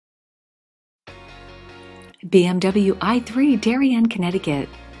BMW i3 Darien, Connecticut.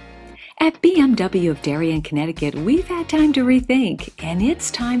 At BMW of Darien, Connecticut, we've had time to rethink, and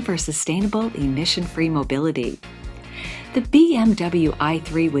it's time for sustainable, emission-free mobility. The BMW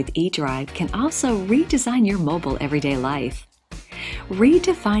i3 with eDrive can also redesign your mobile everyday life.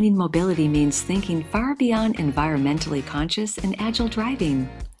 Redefining mobility means thinking far beyond environmentally conscious and agile driving.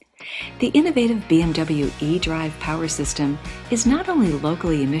 The innovative BMW eDrive power system is not only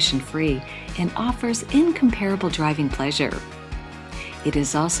locally emission-free and offers incomparable driving pleasure. It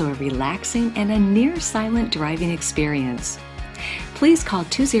is also a relaxing and a near-silent driving experience. Please call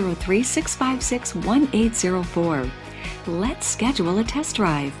 203-656-1804. Let's schedule a test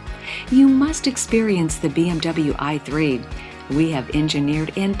drive. You must experience the BMW i3. We have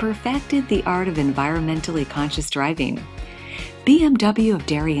engineered and perfected the art of environmentally conscious driving. BMW of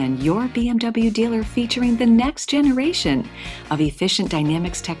Darien, your BMW dealer featuring the next generation of efficient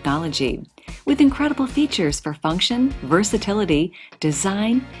dynamics technology with incredible features for function, versatility,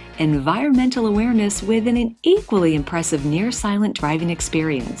 design, environmental awareness with an equally impressive near-silent driving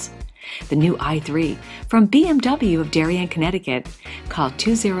experience. The new i3 from BMW of Darien, Connecticut. Call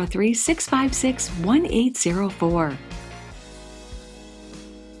 203-656-1804.